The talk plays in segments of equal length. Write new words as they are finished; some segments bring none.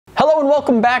Hello and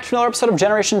welcome back to another episode of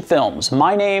Generation Films.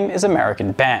 My name is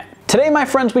American Ben. Today, my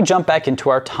friends, we jump back into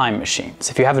our time machines.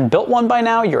 If you haven't built one by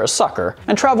now, you're a sucker,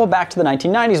 and travel back to the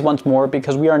 1990s once more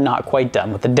because we are not quite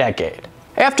done with the decade.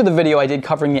 After the video I did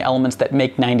covering the elements that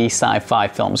make 90s sci-fi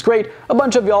films great, a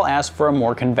bunch of y'all asked for a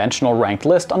more conventional ranked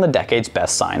list on the decade's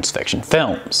best science fiction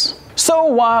films. So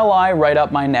while I write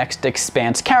up my next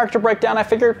Expanse character breakdown, I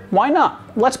figured, why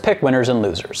not? Let's pick winners and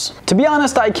losers. To be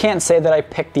honest, I can't say that I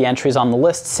picked the entries on the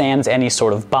list sans any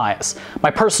sort of bias.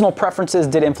 My personal preferences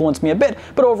did influence me a bit,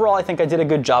 but overall I think I did a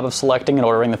good job of selecting and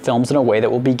ordering the films in a way that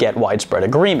will beget widespread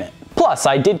agreement. Plus,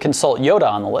 I did consult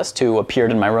Yoda on the list, who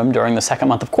appeared in my room during the second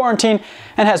month of quarantine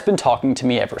and has been talking to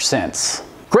me ever since.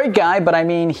 Great guy, but I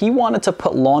mean, he wanted to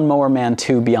put Lawnmower Man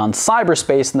 2 Beyond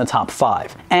Cyberspace in the top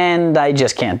 5, and I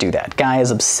just can't do that. Guy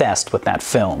is obsessed with that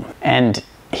film, and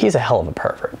he's a hell of a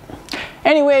pervert.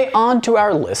 Anyway, on to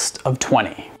our list of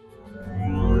 20.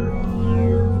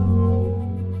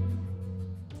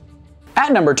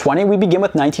 At number 20, we begin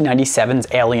with 1997's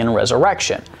Alien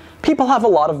Resurrection. People have a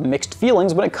lot of mixed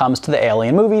feelings when it comes to the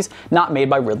Alien movies not made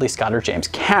by Ridley Scott or James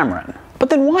Cameron. But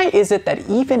then why is it that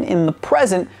even in the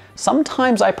present,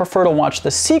 sometimes I prefer to watch the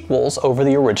sequels over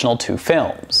the original two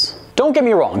films? Don't get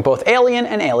me wrong, both Alien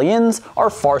and Aliens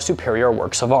are far superior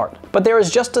works of art, but there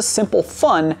is just a simple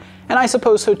fun, and I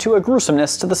suppose so too a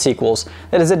gruesomeness to the sequels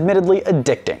that is admittedly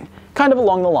addicting, kind of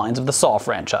along the lines of the Saw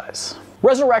franchise.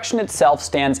 Resurrection itself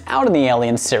stands out in the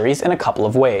Alien series in a couple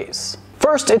of ways.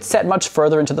 First, it's set much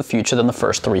further into the future than the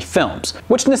first three films,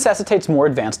 which necessitates more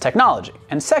advanced technology,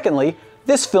 and secondly,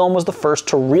 this film was the first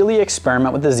to really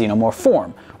experiment with the xenomorph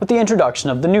form, with the introduction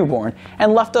of the newborn,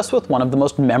 and left us with one of the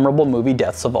most memorable movie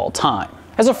deaths of all time.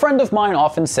 As a friend of mine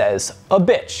often says, a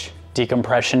bitch,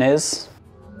 decompression is.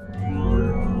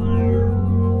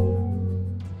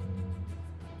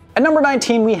 At number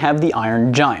 19, we have The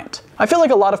Iron Giant. I feel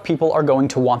like a lot of people are going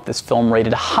to want this film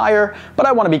rated higher, but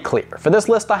I want to be clear. For this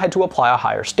list, I had to apply a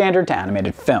higher standard to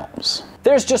animated films.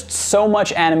 There's just so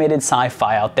much animated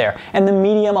sci-fi out there, and the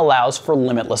medium allows for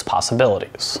limitless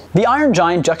possibilities. The Iron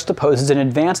Giant juxtaposes an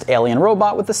advanced alien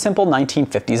robot with a simple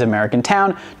 1950s American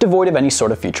town devoid of any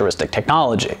sort of futuristic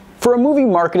technology. For a movie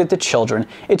marketed to children,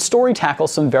 its story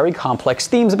tackles some very complex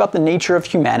themes about the nature of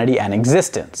humanity and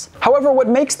existence. However, what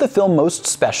makes the film most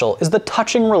special is the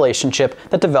touching relationship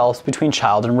that develops between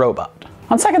child and robot.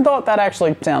 On second thought, that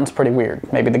actually sounds pretty weird.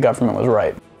 Maybe the government was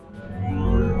right.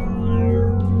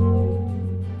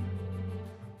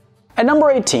 At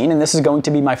number 18, and this is going to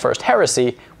be my first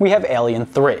heresy, we have Alien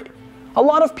 3. A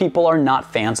lot of people are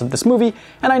not fans of this movie,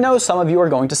 and I know some of you are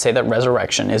going to say that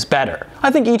Resurrection is better.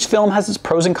 I think each film has its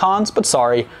pros and cons, but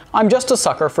sorry, I'm just a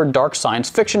sucker for dark science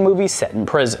fiction movies set in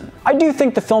prison. I do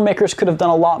think the filmmakers could have done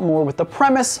a lot more with the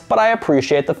premise, but I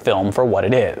appreciate the film for what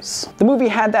it is. The movie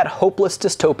had that hopeless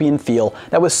dystopian feel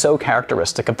that was so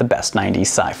characteristic of the best 90s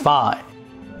sci-fi.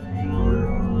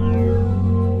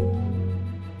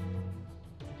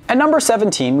 At number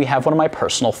 17, we have one of my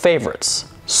personal favorites,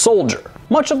 Soldier.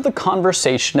 Much of the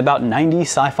conversation about 90s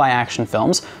sci-fi action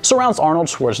films surrounds Arnold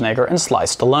Schwarzenegger and Sly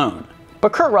Stallone.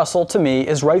 But Kurt Russell, to me,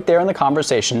 is right there in the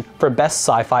conversation for best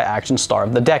sci-fi action star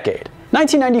of the decade.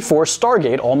 1994's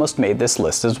Stargate almost made this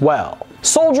list as well.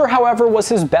 Soldier, however, was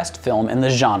his best film in the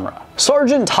genre.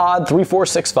 Sergeant Todd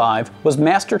 3465 was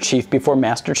Master Chief before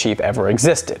Master Chief ever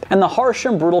existed, and the harsh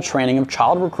and brutal training of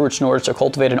child recruits in order to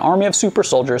cultivate an army of super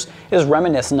soldiers is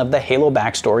reminiscent of the Halo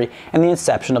backstory and the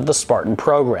inception of the Spartan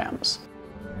programs.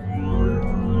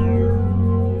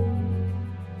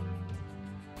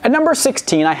 At number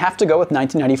 16, I have to go with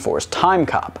 1994's Time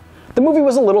Cop. The movie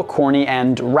was a little corny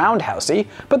and roundhousey,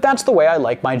 but that's the way I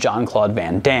like my Jean-Claude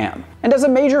Van Damme. And as a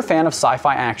major fan of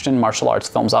sci-fi action and martial arts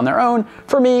films on their own,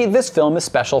 for me, this film is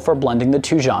special for blending the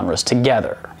two genres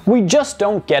together. We just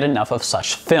don't get enough of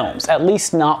such films, at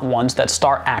least not ones that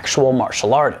star actual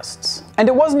martial artists. And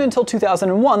it wasn't until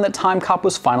 2001 that Time Cop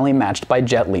was finally matched by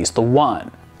Jet Li's The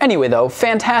One. Anyway though,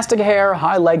 fantastic hair,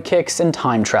 high leg kicks, and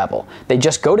time travel. They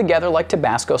just go together like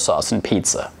Tabasco sauce and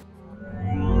pizza.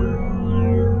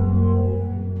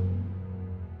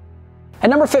 At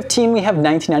number 15, we have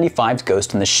 1995's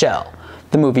Ghost in the Shell.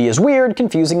 The movie is weird,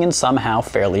 confusing, and somehow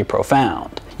fairly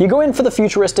profound. You go in for the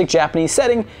futuristic Japanese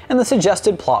setting and the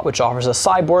suggested plot, which offers a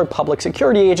cyborg public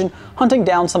security agent hunting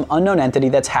down some unknown entity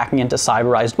that's hacking into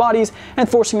cyberized bodies and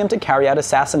forcing them to carry out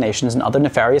assassinations and other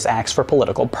nefarious acts for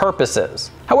political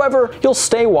purposes. However, you'll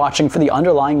stay watching for the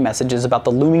underlying messages about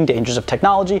the looming dangers of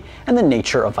technology and the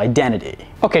nature of identity.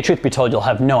 Okay, truth be told, you'll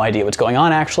have no idea what's going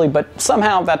on actually, but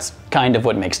somehow that's kind of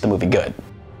what makes the movie good.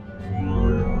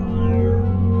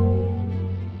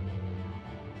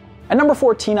 At number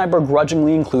 14, I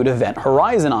begrudgingly include Event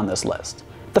Horizon on this list.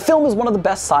 The film is one of the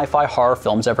best sci-fi horror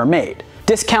films ever made.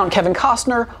 Discount Kevin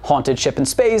Costner, haunted ship in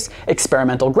space,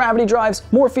 experimental gravity drives,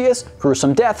 Morpheus,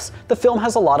 gruesome deaths, the film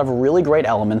has a lot of really great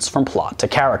elements from plot to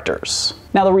characters.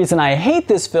 Now the reason I hate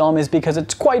this film is because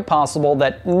it's quite possible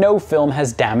that no film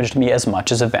has damaged me as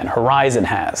much as Event Horizon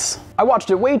has. I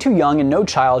watched it way too young and no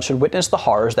child should witness the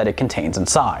horrors that it contains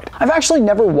inside. I've actually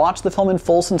never watched the film in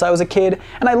full since I was a kid,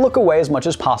 and I look away as much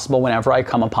as possible whenever I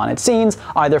come upon its scenes,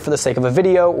 either for the sake of a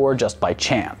video or just by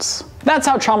chance. That's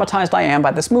how traumatized I am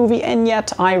by this movie, and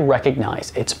yet I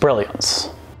recognize its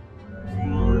brilliance.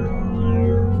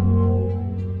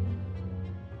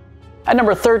 At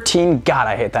number 13, God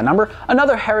I hate that number,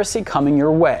 another heresy coming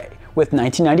your way, with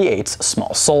 1998's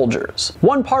Small Soldiers.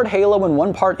 One part Halo and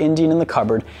one part Indian in the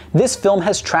cupboard, this film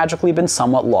has tragically been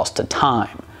somewhat lost to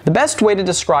time. The best way to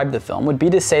describe the film would be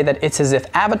to say that it's as if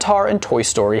Avatar and Toy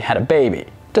Story had a baby.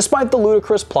 Despite the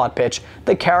ludicrous plot pitch,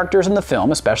 the characters in the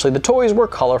film, especially the toys, were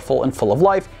colorful and full of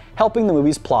life, helping the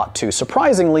movie's plot to,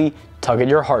 surprisingly, tug at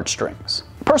your heartstrings.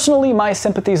 Personally, my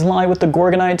sympathies lie with the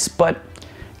Gorgonites, but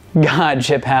God,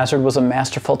 Chip Hazard was a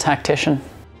masterful tactician.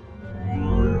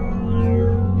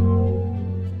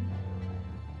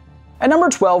 At number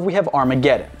 12, we have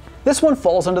Armageddon. This one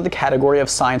falls under the category of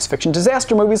science fiction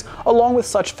disaster movies, along with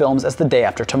such films as The Day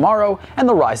After Tomorrow and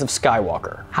The Rise of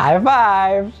Skywalker. High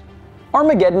five!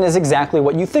 Armageddon is exactly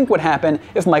what you think would happen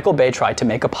if Michael Bay tried to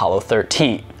make Apollo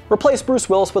 13. Replace Bruce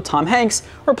Willis with Tom Hanks,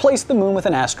 replaced the moon with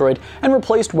an asteroid, and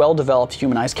replaced well-developed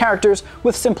humanized characters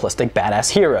with simplistic badass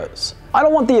heroes. I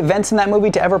don't want the events in that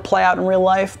movie to ever play out in real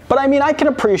life, but I mean I can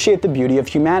appreciate the beauty of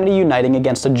humanity uniting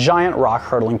against a giant rock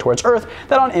hurtling towards Earth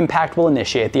that on impact will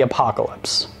initiate the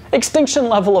apocalypse. Extinction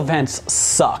level events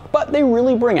suck, but they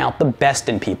really bring out the best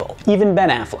in people, even Ben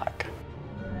Affleck.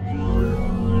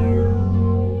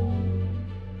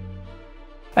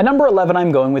 At number 11,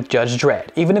 I'm going with Judge Dredd,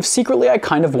 even if secretly I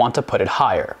kind of want to put it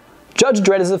higher. Judge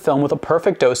Dredd is a film with a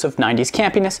perfect dose of 90s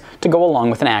campiness to go along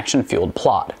with an action-fueled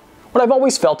plot. What I've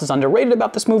always felt is underrated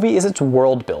about this movie is its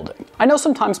world building. I know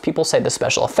sometimes people say the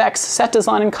special effects, set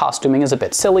design, and costuming is a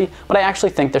bit silly, but I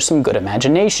actually think there's some good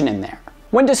imagination in there.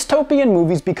 When dystopian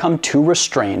movies become too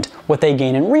restrained, what they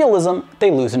gain in realism,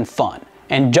 they lose in fun.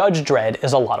 And Judge Dredd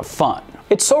is a lot of fun.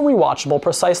 It's so rewatchable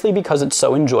precisely because it's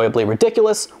so enjoyably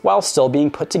ridiculous, while still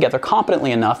being put together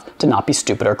competently enough to not be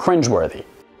stupid or cringeworthy.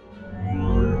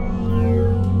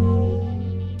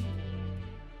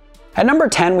 At number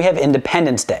 10, we have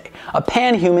Independence Day, a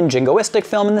pan-human jingoistic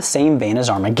film in the same vein as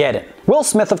Armageddon. Will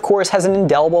Smith, of course, has an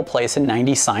indelible place in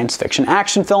 90s science fiction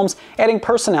action films, adding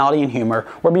personality and humor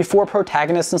where before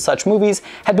protagonists in such movies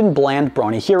had been bland,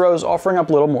 brawny heroes offering up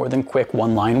little more than quick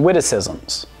one-line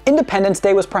witticisms. Independence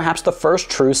Day was perhaps the first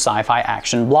true sci-fi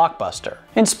action blockbuster,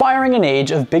 inspiring an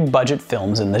age of big-budget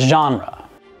films in the genre.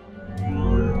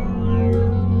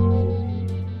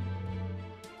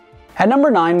 At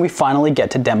number 9, we finally get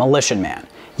to Demolition Man.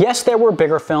 Yes, there were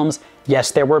bigger films,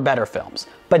 yes, there were better films,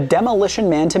 but Demolition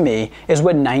Man to me is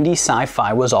what 90s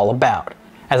sci-fi was all about.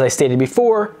 As I stated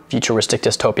before, futuristic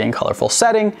dystopian colorful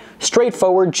setting,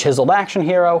 straightforward chiseled action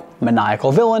hero,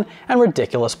 maniacal villain, and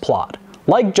ridiculous plot.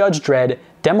 Like Judge Dredd,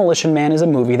 Demolition Man is a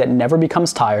movie that never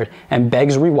becomes tired and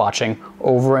begs rewatching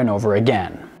over and over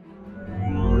again.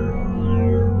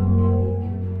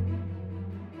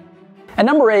 At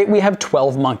number 8, we have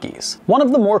 12 Monkeys. One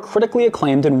of the more critically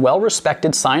acclaimed and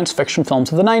well-respected science fiction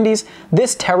films of the 90s,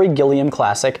 this Terry Gilliam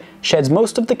classic sheds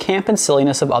most of the camp and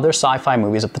silliness of other sci-fi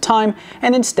movies of the time,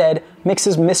 and instead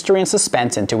mixes mystery and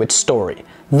suspense into its story,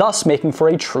 thus making for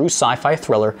a true sci-fi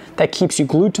thriller that keeps you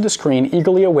glued to the screen,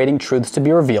 eagerly awaiting truths to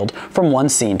be revealed from one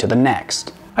scene to the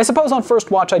next. I suppose on first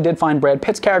watch I did find Brad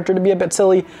Pitt's character to be a bit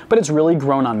silly, but it's really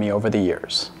grown on me over the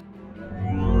years.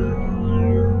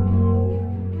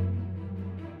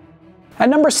 At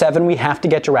number 7, we have to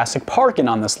get Jurassic Park in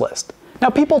on this list.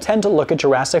 Now, people tend to look at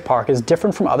Jurassic Park as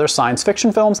different from other science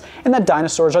fiction films in that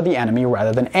dinosaurs are the enemy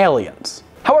rather than aliens.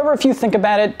 However, if you think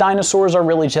about it, dinosaurs are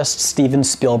really just Steven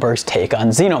Spielberg's take on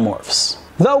xenomorphs.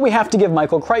 Though we have to give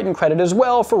Michael Crichton credit as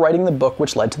well for writing the book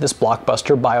which led to this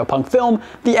blockbuster biopunk film,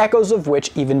 the echoes of which,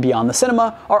 even beyond the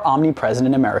cinema, are omnipresent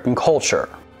in American culture.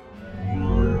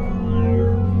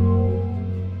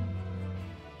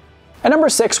 At number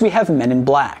 6, we have Men in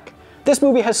Black. This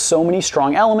movie has so many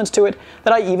strong elements to it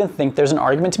that I even think there's an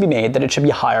argument to be made that it should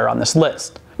be higher on this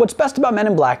list. What's best about Men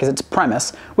in Black is its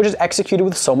premise, which is executed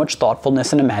with so much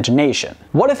thoughtfulness and imagination.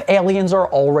 What if aliens are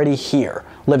already here,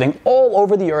 living all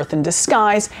over the Earth in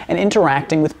disguise and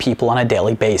interacting with people on a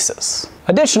daily basis?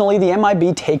 Additionally, the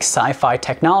MIB takes sci-fi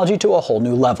technology to a whole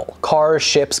new level. Cars,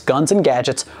 ships, guns, and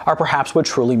gadgets are perhaps what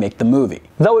truly make the movie,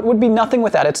 though it would be nothing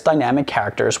without its dynamic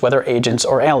characters, whether agents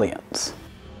or aliens.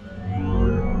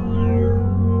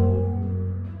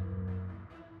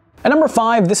 At number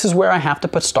 5, this is where I have to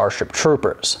put Starship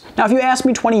Troopers. Now, if you asked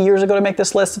me 20 years ago to make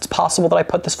this list, it's possible that I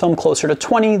put this film closer to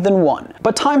 20 than 1,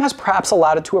 but time has perhaps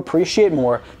allowed it to appreciate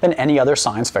more than any other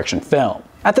science fiction film.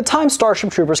 At the time Starship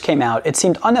Troopers came out, it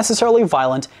seemed unnecessarily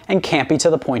violent and campy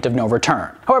to the point of no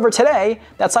return. However, today,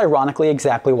 that's ironically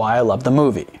exactly why I love the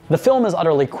movie. The film is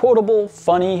utterly quotable,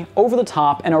 funny, over the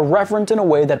top, and irreverent in a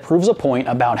way that proves a point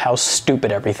about how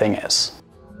stupid everything is.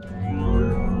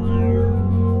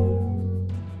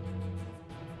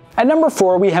 At number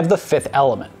 4, we have The Fifth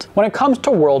Element. When it comes to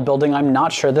world building, I'm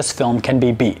not sure this film can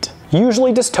be beat.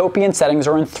 Usually dystopian settings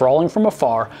are enthralling from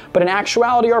afar, but in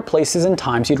actuality are places and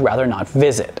times you'd rather not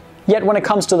visit. Yet when it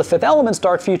comes to The Fifth Element's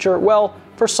dark future, well,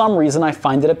 for some reason I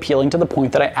find it appealing to the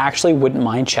point that I actually wouldn't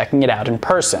mind checking it out in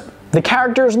person. The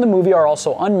characters in the movie are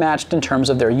also unmatched in terms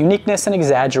of their uniqueness and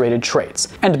exaggerated traits,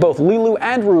 and both Lilu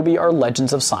and Ruby are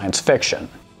legends of science fiction.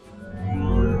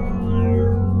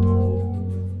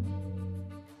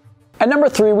 At number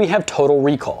 3, we have Total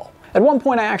Recall. At one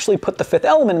point I actually put The Fifth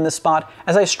Element in this spot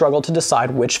as I struggled to decide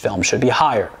which film should be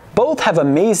higher. Both have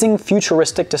amazing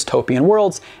futuristic dystopian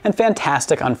worlds and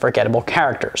fantastic unforgettable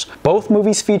characters. Both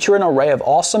movies feature an array of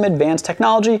awesome advanced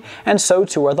technology, and so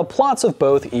too are the plots of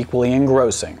both equally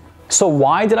engrossing. So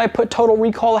why did I put Total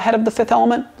Recall ahead of The Fifth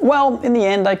Element? Well, in the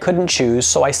end I couldn't choose,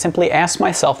 so I simply asked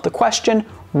myself the question,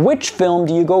 which film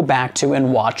do you go back to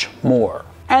and watch more?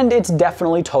 And it's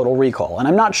definitely Total Recall, and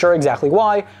I'm not sure exactly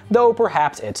why, though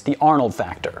perhaps it's the Arnold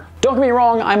factor. Don't get me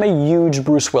wrong, I'm a huge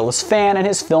Bruce Willis fan and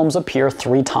his films appear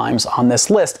 3 times on this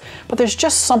list, but there's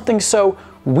just something so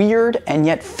weird and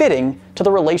yet fitting to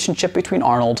the relationship between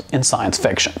Arnold and science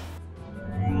fiction.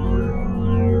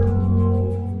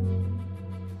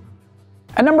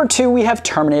 At number 2, we have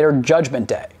Terminator Judgment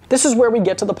Day. This is where we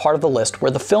get to the part of the list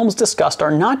where the films discussed are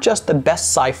not just the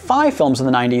best sci-fi films in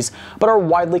the 90s, but are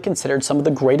widely considered some of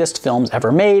the greatest films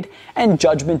ever made, and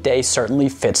Judgment Day certainly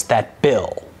fits that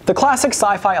bill. The classic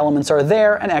sci-fi elements are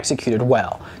there and executed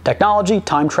well. Technology,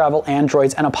 time travel,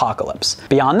 androids, and apocalypse.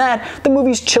 Beyond that, the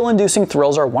movie's chill-inducing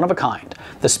thrills are one of a kind.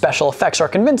 The special effects are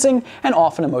convincing and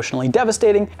often emotionally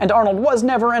devastating, and Arnold was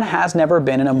never and has never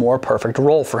been in a more perfect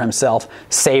role for himself,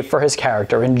 save for his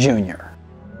character in Junior.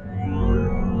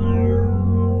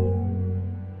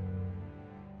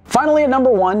 Finally, at number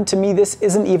 1, to me this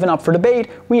isn't even up for debate,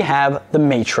 we have The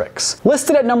Matrix.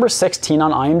 Listed at number 16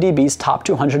 on IMDb's top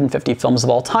 250 films of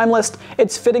all time list,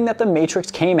 it's fitting that The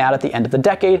Matrix came out at the end of the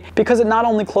decade because it not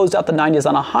only closed out the 90s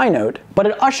on a high note, but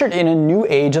it ushered in a new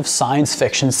age of science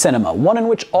fiction cinema, one in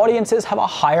which audiences have a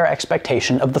higher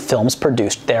expectation of the films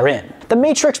produced therein. The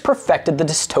Matrix perfected the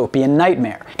dystopian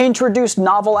nightmare, introduced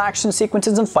novel action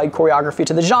sequences and fight choreography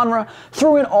to the genre,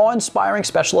 threw in awe-inspiring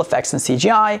special effects and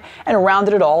CGI, and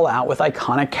rounded it all out with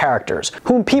iconic characters,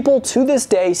 whom people to this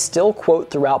day still quote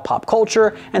throughout pop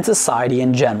culture and society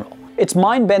in general. Its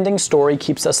mind-bending story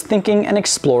keeps us thinking and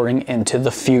exploring into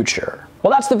the future.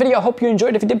 Well, that's the video. I hope you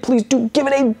enjoyed. If you did, please do give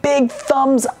it a big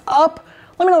thumbs up.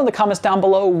 Let me know in the comments down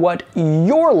below what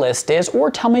your list is, or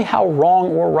tell me how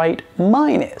wrong or right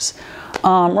mine is.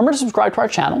 Remember to subscribe to our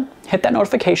channel, hit that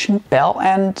notification bell,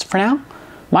 and for now,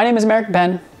 my name is American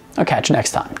Ben. I'll catch you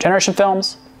next time. Generation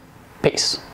Films, peace.